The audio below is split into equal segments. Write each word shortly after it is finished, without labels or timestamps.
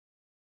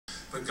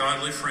but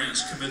godly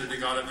friends committed to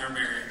God in their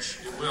marriage.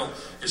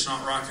 It's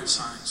not rocket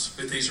science,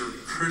 but these are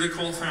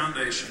critical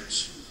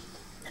foundations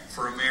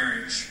for a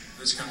marriage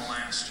that's going to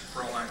last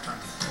for a lifetime.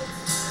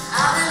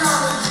 I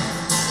belong with you,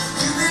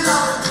 you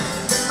belong with me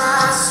in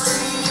my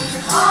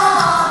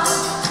sweetheart.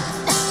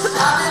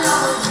 I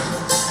belong with you,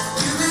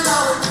 you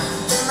belong with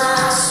me in my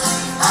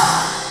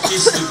sweetheart.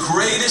 It's the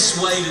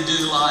greatest way to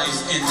do life,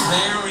 and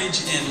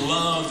marriage and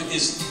love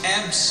is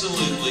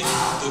absolutely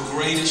the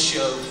greatest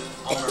show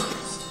on earth.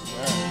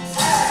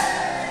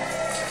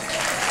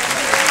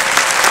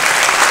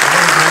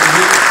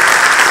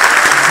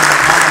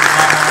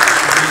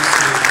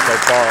 So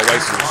far away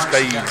from the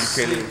stage, you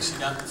can't even. She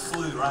got the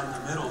flu right in the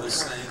middle of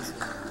this thing.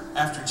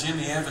 After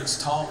Jimmy Evans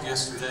talked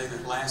yesterday,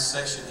 that last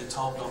session, he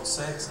talked on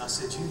sex, and I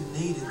said, you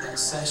needed that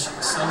session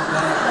so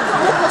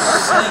bad.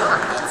 Satan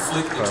that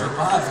afflicted your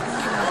body.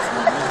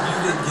 And you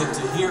didn't get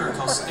to hear it,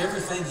 because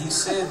everything he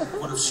said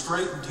would have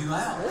straightened you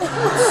out. It would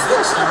have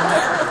fixed our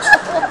marriage.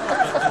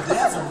 But the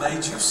devil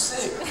made you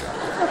sick.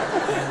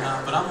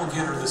 But I'm going to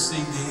get her the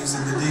CDs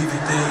and the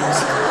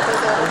DVDs.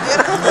 You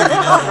maybe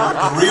know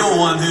the real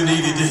one who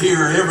needed to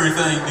hear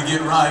everything to get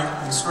right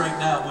and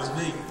straighten out was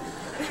me.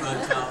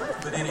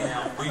 But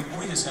anyhow,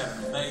 we just had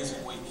an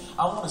amazing week.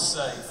 I want to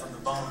say from the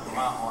bottom of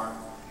my heart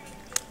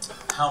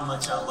how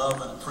much I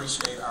love and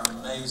appreciate our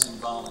amazing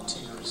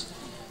volunteers.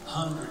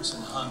 Hundreds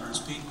and hundreds.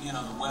 People,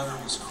 the weather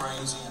was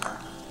crazy, and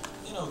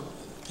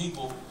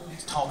people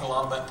talk a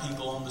lot about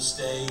people on the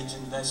stage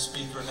and that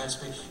speaker and that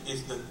speaker.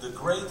 The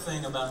great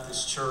thing about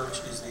this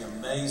church is the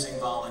amazing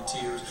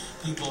volunteers.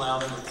 People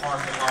out in the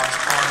parking lots,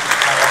 parking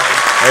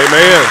cars.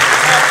 Amen.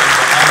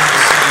 Behind the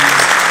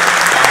scenes,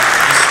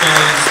 the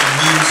stage, the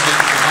music,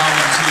 the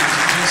volunteers.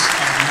 Just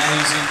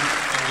amazing.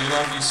 And we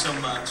love you so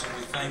much. And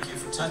we thank you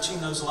for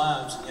touching those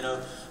lives.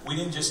 We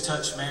didn't just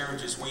touch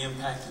marriages, we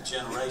impacted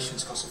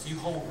generations. Because if you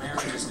hold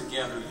marriages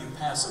together, you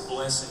pass a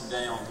blessing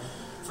down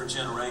for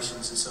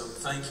generations. And so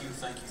thank you,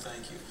 thank you,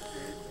 thank you.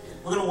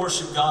 We're going to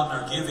worship God in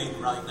our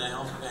giving right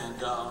now, and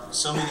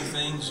so many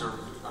things are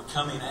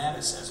coming at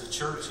us as a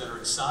church that are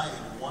exciting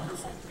and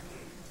wonderful.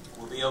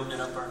 We'll be opening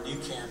up our new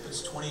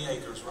campus, 20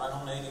 acres right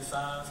on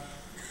 85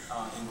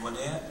 in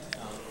Gwinnett.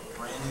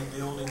 Brand new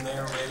building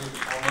there,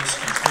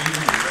 almost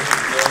completed and ready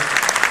to go.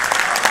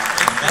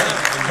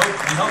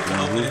 We hope to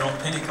open it on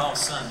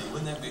Pentecost Sunday.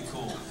 Wouldn't that be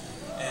cool?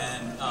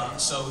 And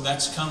so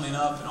that's coming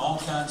up, and all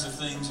kinds of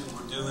things that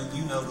we're doing.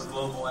 The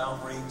global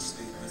outreach,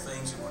 the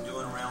things that we're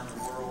doing around the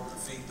world, the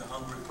Feed the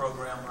Hungry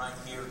program right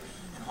here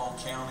in Hall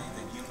County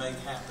that you make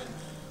happen,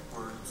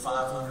 where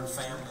 500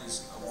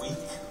 families a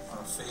week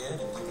are fed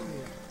and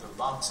given their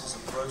boxes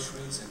of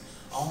groceries, and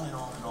on and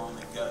on and on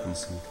it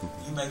goes.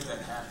 You make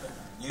that happen.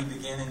 New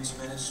Beginnings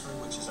Ministry,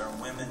 which is our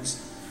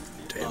women's.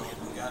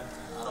 We got,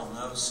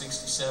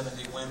 60,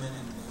 70 women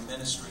in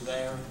ministry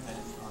there that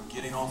are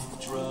getting off of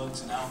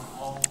drugs and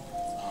alcohol.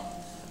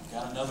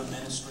 Got another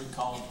ministry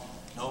called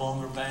No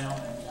Longer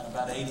Bound. We've got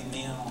about 80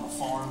 men on a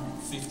farm,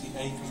 50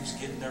 acres,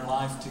 getting their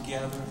life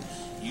together.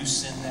 You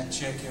send that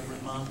check every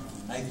month,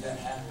 make that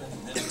happen.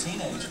 And then a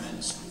teenage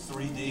ministry,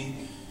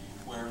 3D,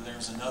 where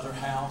there's another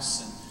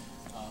house and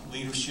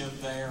leadership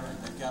there, and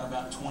they've got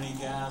about 20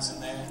 guys in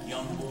there,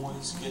 young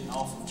boys getting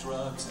off of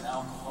drugs and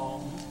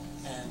alcohol.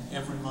 And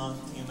every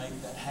month you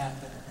make that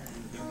happen.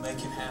 You make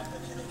it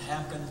happen, and it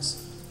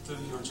happens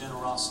through your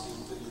generosity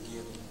and through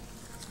your giving.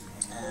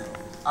 And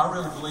I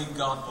really believe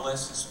God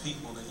blesses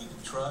people that He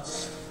can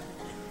trust,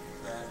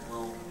 that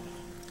will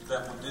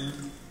do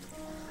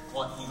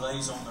what He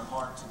lays on their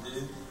heart to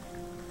do.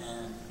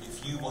 And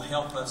if you will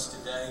help us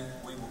today,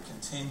 we will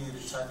continue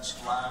to touch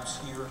lives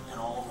here and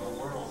all over the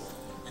world.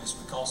 And it's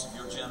because of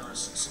your generous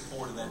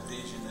support of that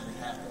vision that it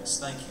happens.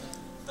 Thank you.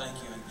 Thank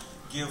you. And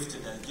give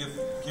today.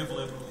 Give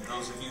liberally.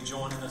 Those of you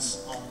joining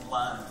us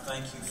online,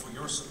 thank you for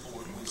your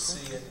support. We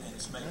see it, and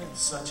it's making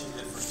such a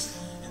difference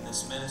in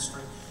this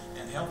ministry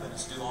and helping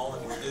us do all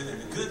that we're doing.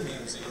 And the good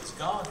news is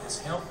God has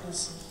helped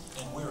us,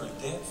 and we're a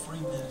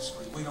debt-free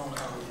ministry. We don't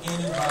owe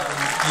anybody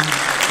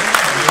anything.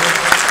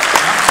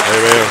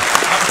 Amen.